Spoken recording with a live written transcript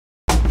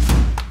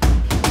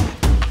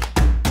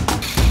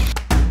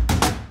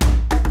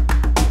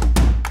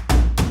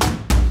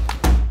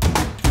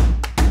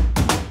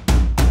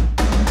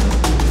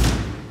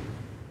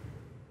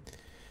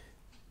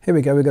Here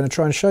we go, we're going to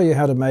try and show you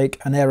how to make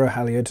an aero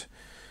halyard,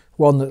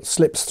 one that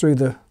slips through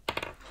the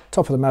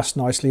top of the mast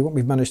nicely. What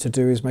we've managed to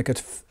do is make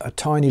a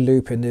tiny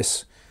loop in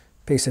this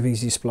piece of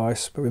easy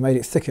splice, but we made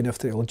it thick enough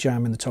that it will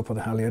jam in the top of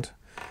the halyard.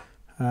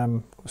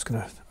 I'm just going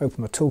to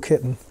open my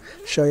toolkit and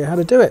show you how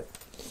to do it.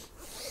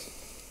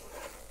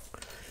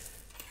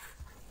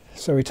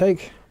 So we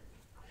take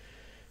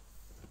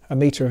a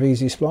metre of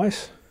easy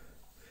splice,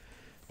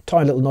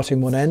 tie a little knot in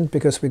one end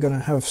because we're going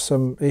to have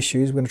some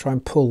issues. We're going to try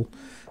and pull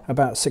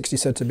about 60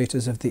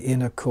 centimetres of the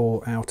inner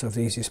core out of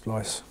the easy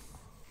splice.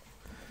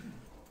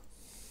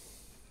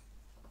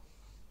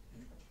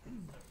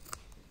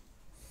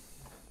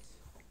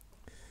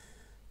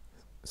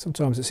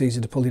 Sometimes it's easy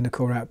to pull the inner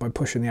core out by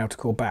pushing the outer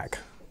core back.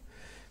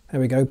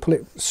 There we go, pull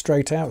it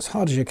straight out as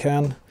hard as you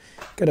can.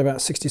 Get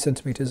about 60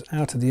 centimetres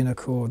out of the inner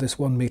core of this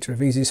 1 metre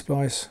of easy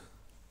splice.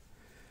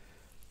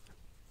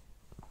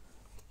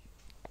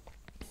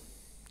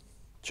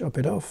 Chop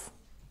it off.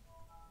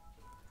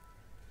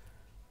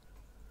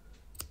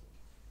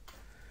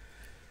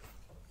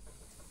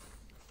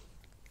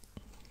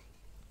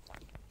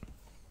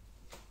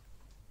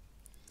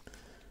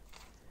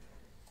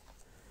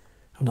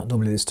 I'm not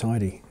normally this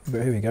tidy,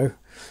 but here we go.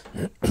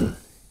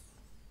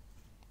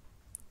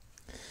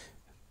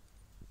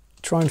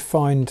 Try and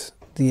find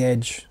the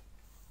edge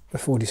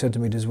of 40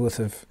 centimetres worth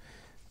of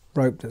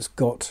rope that's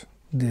got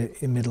the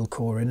middle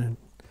core in,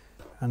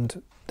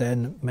 and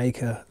then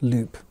make a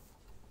loop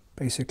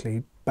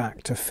basically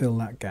back to fill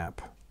that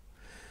gap.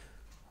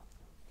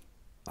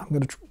 I'm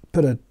going to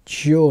put a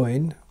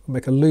join,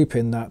 make a loop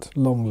in that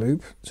long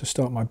loop to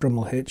start my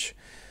Brummel hitch,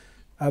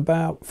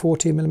 about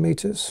 40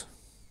 millimetres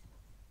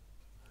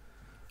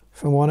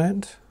from one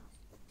end.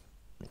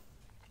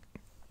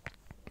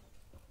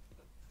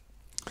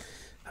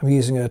 I'm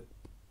using a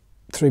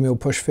 3mm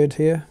push fid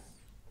here,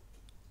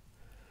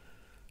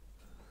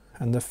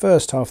 and the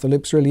first half of the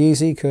loop's really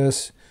easy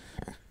because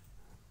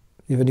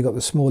you've only got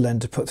the small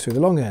end to put through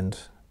the long end,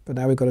 but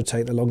now we've got to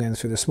take the long end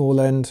through the small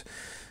end.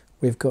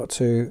 We've got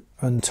to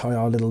untie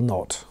our little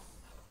knot.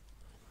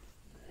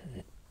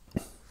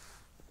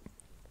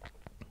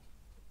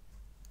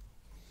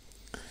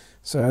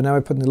 So now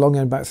we're putting the long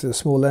end back through the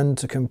small end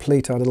to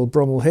complete our little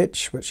Brummel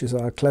hitch, which is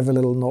our clever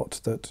little knot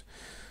that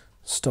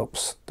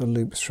stops the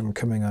loops from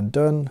coming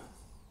undone.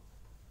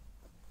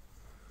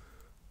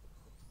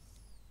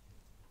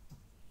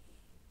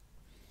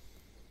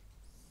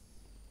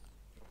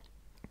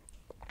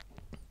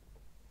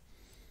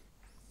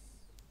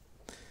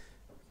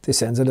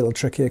 This end's a little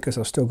trickier because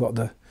I've still got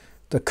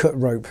the cut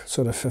rope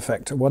sort of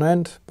effect at one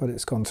end, but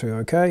it's gone through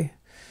okay.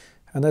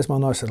 And there's my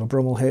nice little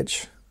Brummel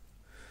hitch.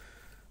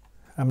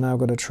 I'm now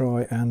going to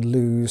try and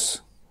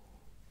lose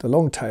the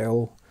long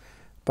tail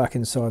back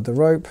inside the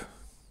rope,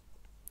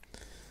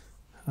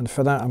 and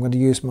for that I'm going to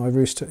use my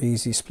Rooster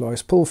Easy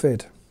Splice pull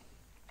fid.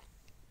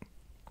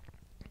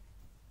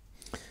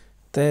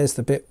 There's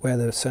the bit where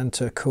the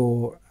centre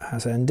core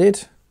has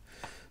ended.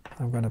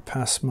 I'm going to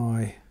pass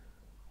my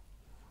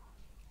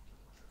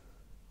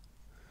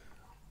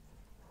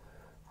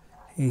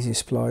Easy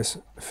Splice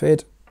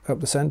fid up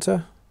the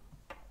centre.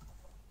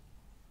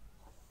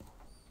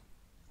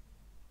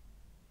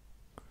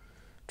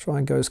 Try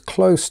and go as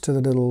close to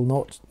the little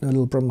knot, the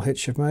little Brummel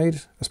hitch you've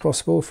made as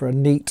possible for a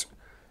neat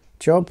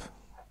job.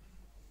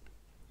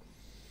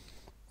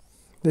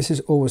 This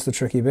is always the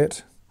tricky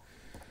bit,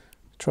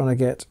 trying to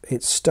get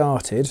it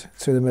started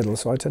through the middle,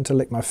 so I tend to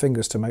lick my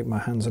fingers to make my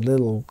hands a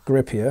little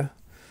grippier.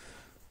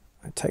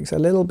 It takes a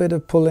little bit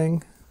of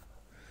pulling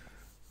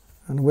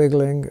and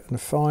wiggling,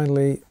 and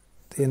finally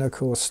the inner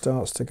core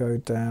starts to go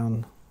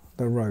down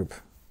the rope.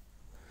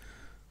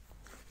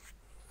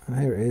 And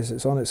here it is,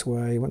 it's on its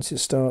way. Once it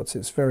starts,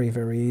 it's very,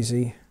 very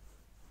easy.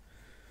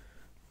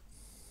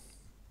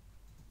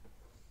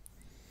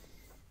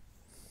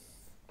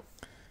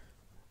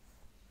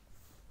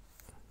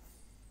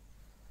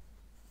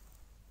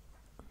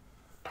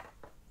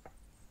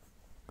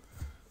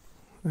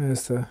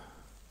 There's the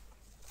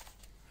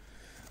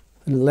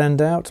little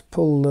end out,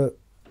 pull the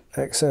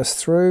excess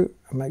through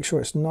and make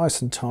sure it's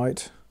nice and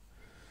tight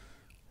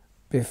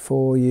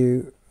before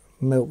you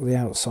milk the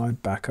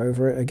outside back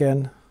over it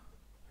again.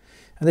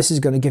 And this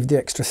is going to give the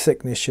extra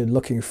thickness you're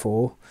looking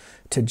for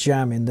to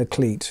jam in the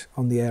cleat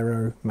on the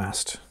aero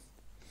mast.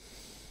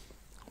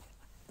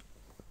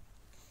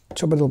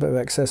 Chop a little bit of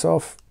excess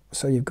off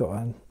so you've got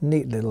a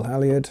neat little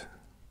halyard.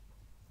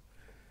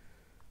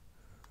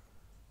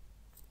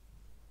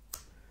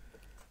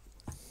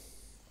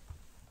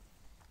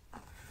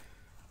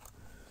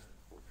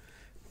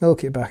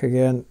 Milk it back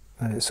again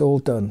and it's all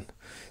done.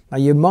 Now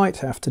you might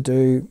have to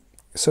do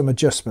some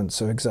adjustments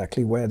of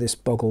exactly where this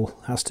boggle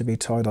has to be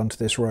tied onto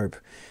this rope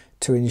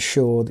to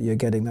ensure that you're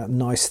getting that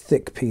nice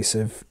thick piece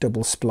of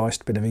double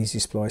spliced bit of easy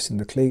splice in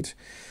the cleat.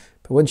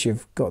 But once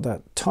you've got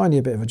that tiny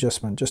bit of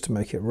adjustment just to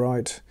make it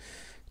right,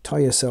 tie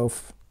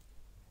yourself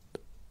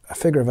a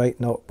figure-of-8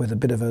 knot with a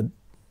bit of a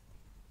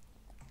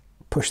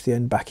push the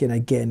end back in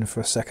again for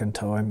a second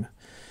time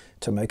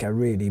to make a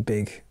really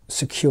big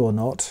secure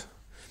knot,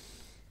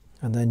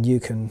 and then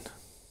you can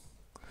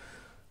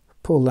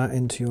pull pull that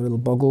into your little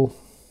boggle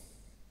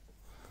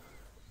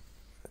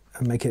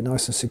and make it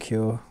nice and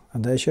secure,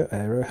 and there's your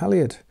Aero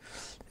Halyard.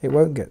 It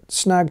won't get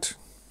snagged.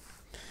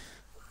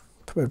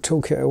 Put a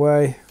toolkit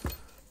away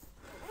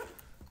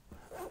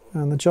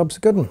and the job's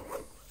a good one.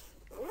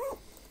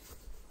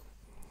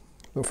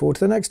 Look forward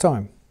to the next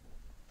time.